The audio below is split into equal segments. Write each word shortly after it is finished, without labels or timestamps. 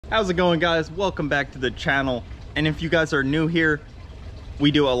How's it going, guys? Welcome back to the channel. And if you guys are new here, we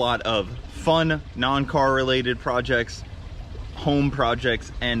do a lot of fun non-car related projects, home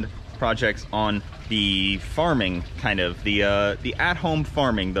projects, and projects on the farming, kind of the at-home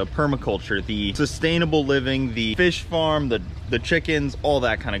farming, the permaculture, the sustainable living, the fish farm, the chickens, all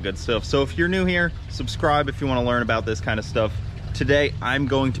that kind of good stuff. So if you're new here, subscribe if you want to learn about this kind of stuff. Today I'm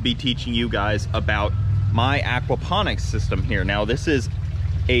going to be teaching you guys about my aquaponics system here. Now this is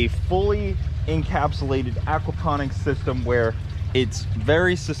a fully encapsulated aquaponics system where it's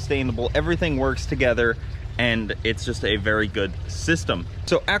very sustainable, everything works together, and it's just a very good system.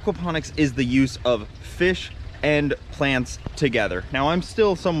 So aquaponics is the use of fish and plants together. Now I'm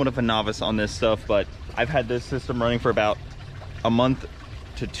still somewhat of a novice on this stuff, but I've had this system running for about a month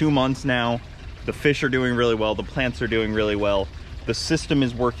to 2 months now. The fish are doing really well, the plants are doing really well, the system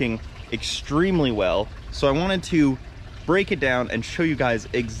is working extremely well. So I wanted to break it down and show you guys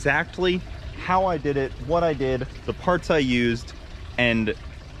exactly how I did it, what I did, the parts I used, and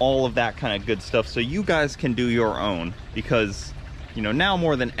all of that kind of good stuff, so you guys can do your own. Because, you know, now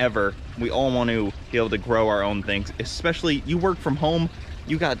more than ever, we all want to be able to grow our own things. Especially, you work from home,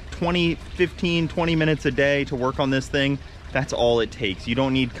 you got 15, 20 minutes a day to work on this thing. That's all it takes. You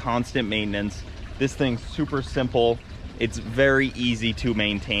don't need constant maintenance. This thing's super simple. It's very easy to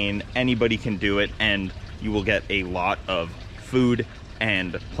maintain. Anybody can do it, and you will get a lot of food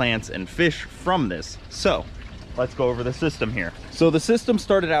and plants and fish from this. So let's go over the system here. So the system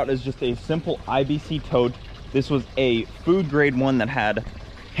started out as just a simple IBC tote. This was a food grade one that had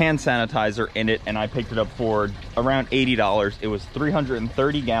hand sanitizer in it, and I picked it up for around $80. It was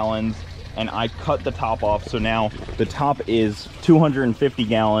 330 gallons, and I cut the top off. So now the top is 250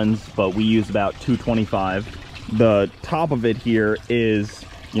 gallons, but we use about 225. The top of it here is,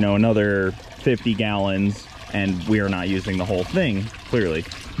 you know, another 50 gallons, and we are not using the whole thing, clearly.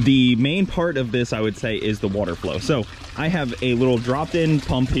 The main part of this, I would say, is the water flow. So I have a little dropped-in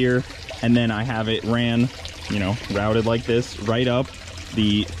pump here, and then I have it ran, you know, routed like this, right up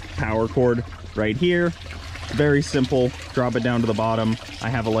the power cord right here. Very simple. Drop it down to the bottom. I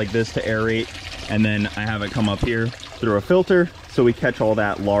have it like this to aerate, and then I have it come up here through a filter, so we catch all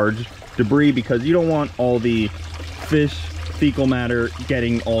that large debris, because you don't want all the fish fecal matter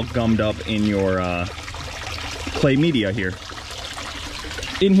getting all gummed up in your clay media here.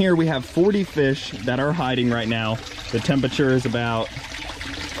 In here we have 40 fish that are hiding right now. The temperature is about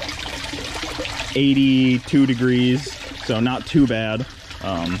 82 degrees, so not too bad.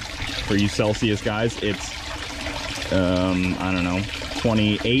 For you Celsius guys, it's I don't know,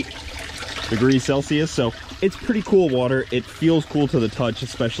 28 degrees Celsius, so it's pretty cool water. It feels cool to the touch,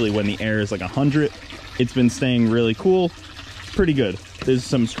 especially when the air is like 100. It's been staying really cool. Pretty good. There's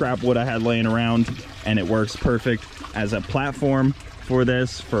some scrap wood I had laying around, and it works perfect as a platform for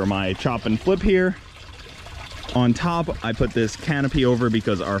this, for my chop and flip here. On top, I put this canopy over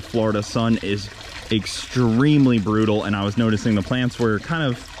because our Florida sun is extremely brutal, and I was noticing the plants were kind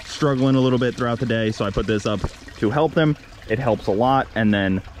of struggling a little bit throughout the day, so I put this up to help them. It helps a lot. And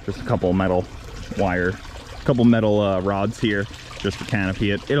then just a couple metal wire, couple metal rods here just to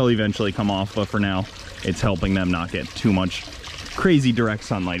canopy it. It'll eventually come off, but for now it's helping them not get too much crazy direct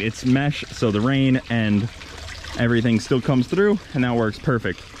sunlight. It's mesh, so the rain and everything still comes through, and that works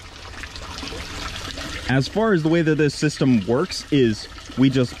perfect. As far as the way that this system works is we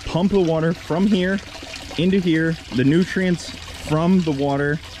just pump the water from here into here. The nutrients from the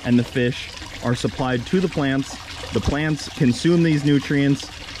water and the fish are supplied to the plants. The plants consume these nutrients.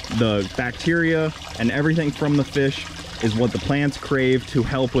 The bacteria and everything from the fish is what the plants crave to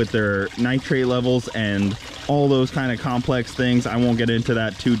help with their nitrate levels and all those kind of complex things. I won't get into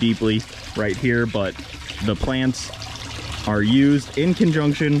that too deeply right here, but the plants are used in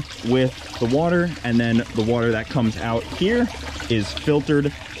conjunction with the water, and then the water that comes out here is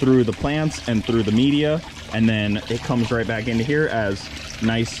filtered through the plants and through the media, and then it comes right back into here as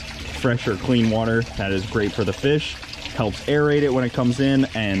nice, fresher, clean water that is great for the fish. Helps aerate it when it comes in,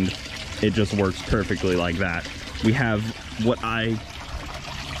 and it just works perfectly like that. We have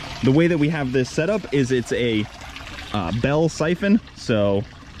the way that we have this set up is it's a bell siphon. So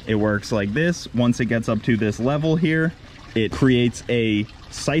it works like this. Once it gets up to this level here, it creates a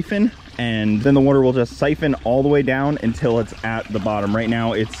siphon, and then the water will just siphon all the way down until it's at the bottom. Right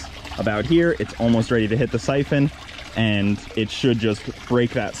now it's about here. It's almost ready to hit the siphon, and it should just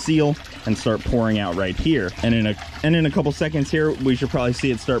break that seal and start pouring out right here. And in a couple seconds here, we should probably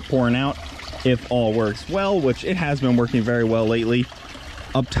see it start pouring out if all works well, which it has been working very well lately.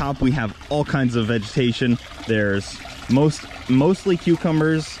 Up top we have all kinds of vegetation. There's mostly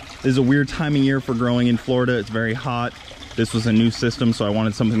cucumbers. This is a weird time of year for growing in Florida. It's very hot. This was a new system, so I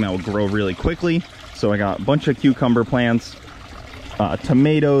wanted something that would grow really quickly. So I got a bunch of cucumber plants,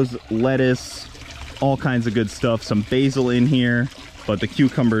 tomatoes, lettuce, all kinds of good stuff. Some basil in here, but the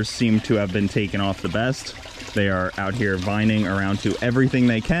cucumbers seem to have been taken off the best. They are out here vining around to everything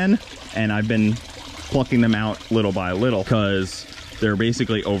they can, and I've been plucking them out little by little because they're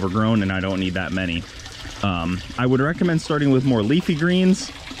basically overgrown and I don't need that many. I would recommend starting with more leafy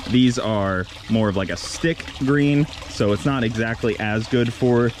greens. These are more of like a stick green, so it's not exactly as good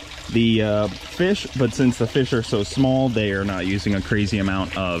for the fish, but since the fish are so small, they are not using a crazy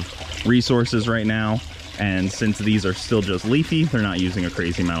amount of resources right now. And since these are still just leafy, they're not using a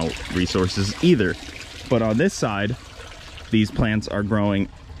crazy amount of resources either. But on this side, these plants are growing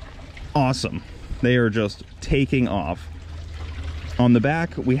awesome. They are just taking off. On the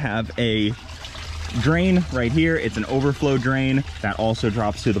back, we have a drain right here. It's an overflow drain that also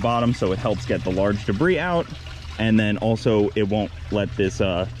drops to the bottom, so it helps get the large debris out. And then also it won't let this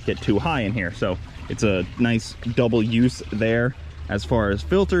get too high in here. So it's a nice double use there. As far as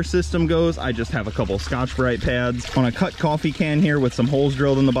filter system goes, I just have a couple Scotch-Brite pads on a cut coffee can here with some holes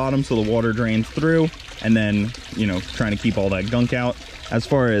drilled in the bottom so the water drains through, and then, you know, trying to keep all that gunk out. As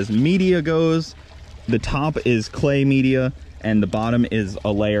far as media goes, the top is clay media and the bottom is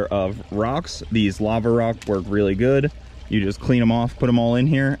a layer of rocks. These lava rock work really good. You just clean them off, put them all in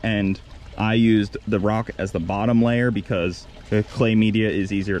here, and I used the rock as the bottom layer because the clay media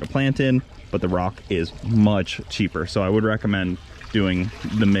is easier to plant in, but the rock is much cheaper. So I would recommend doing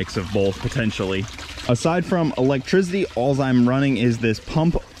the mix of both potentially. Aside from electricity, all I'm running is this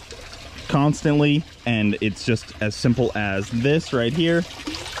pump constantly, and it's just as simple as this right here.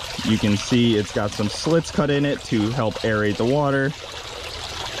 You can see it's got some slits cut in it to help aerate the water,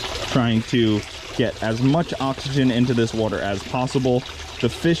 trying to get as much oxygen into this water as possible. The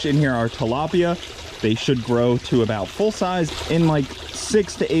fish in here are tilapia. They should grow to about full size. In like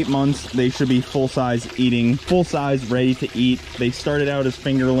 6 to 8 months, they should be full size eating, full size ready to eat. They started out as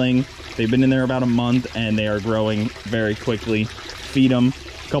fingerling. They've been in there about a month and they are growing very quickly. Feed them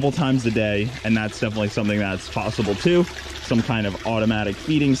a couple times a day, and that's definitely something that's possible too. Some kind of automatic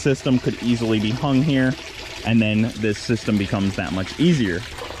feeding system could easily be hung here, and then this system becomes that much easier.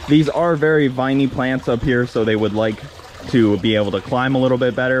 These are very viney plants up here, so they would like to be able to climb a little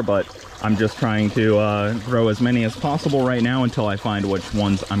bit better, but I'm just trying to grow as many as possible right now until I find which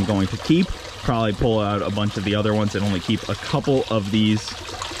ones I'm going to keep. Probably pull out a bunch of the other ones and only keep a couple of these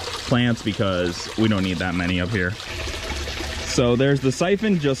plants because we don't need that many up here. So there's the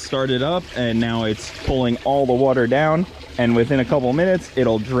siphon just started up, and now it's pulling all the water down, and within a couple minutes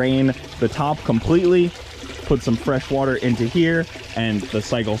it'll drain the top completely, put some fresh water into here, and the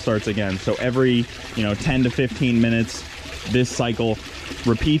cycle starts again. So every 10 to 15 minutes this cycle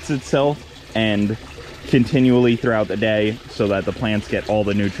repeats itself and continually throughout the day, so that the plants get all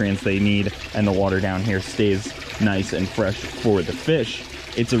the nutrients they need and the water down here stays nice and fresh for the fish.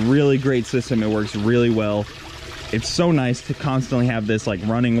 It's a really great system. It works really well. It's so nice to constantly have this like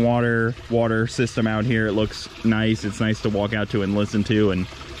running water system out here. It looks nice. It's nice to walk out to and listen to, and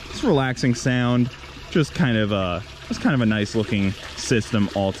it's relaxing sound. Just kind of a nice looking system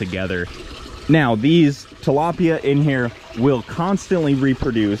altogether. Now these tilapia in here will constantly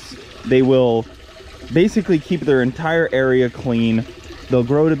reproduce. They will basically keep their entire area clean. They'll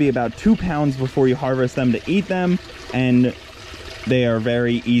grow to be about 2 pounds before you harvest them to eat them, and they are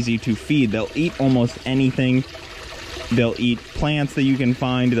very easy to feed. They'll eat almost anything. They'll eat plants that you can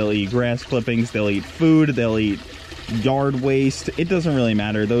find. They'll eat grass clippings. They'll eat food. They'll eat yard waste. It doesn't really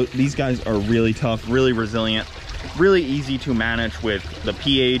matter. These guys are really tough, really resilient, really easy to manage with the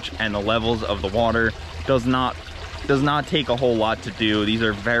pH and the levels of the water. Does not take a whole lot to do. These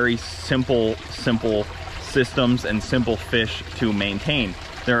are very simple systems and simple fish to maintain.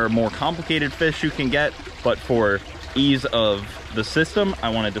 There are more complicated fish you can get, but for ease of the system, I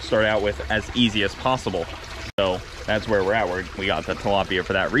wanted to start out with as easy as possible. So that's where we're at. We got the tilapia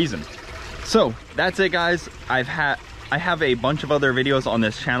for that reason. So that's it, guys. I have a bunch of other videos on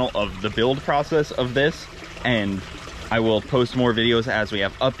this channel of the build process of this, and I will post more videos as we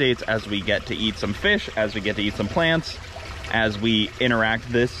have updates, as we get to eat some fish, as we get to eat some plants, as we interact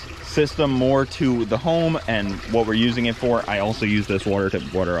this system more to the home and what we're using it for. I also use this water to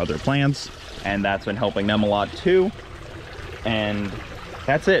water other plants, and that's been helping them a lot too. And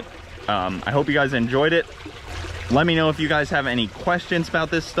that's it. I hope you guys enjoyed it. Let me know if you guys have any questions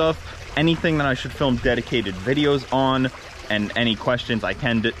about this stuff, anything that I should film dedicated videos on, and any questions I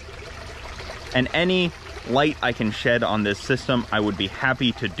can do, and any light I can shed on this system, I would be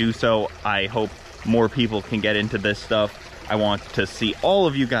happy to do so. I hope more people can get into this stuff. I want to see all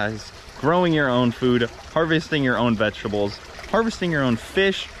of you guys growing your own food, harvesting your own vegetables, harvesting your own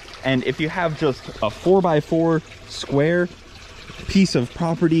fish. And if you have just a 4x4 square piece of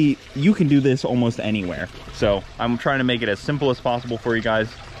property, you can do this almost anywhere. So I'm trying to make it as simple as possible for you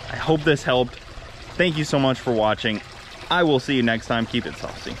guys. I hope this helped. Thank you so much for watching. I will see you next time. Keep it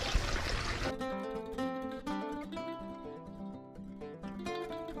saucy.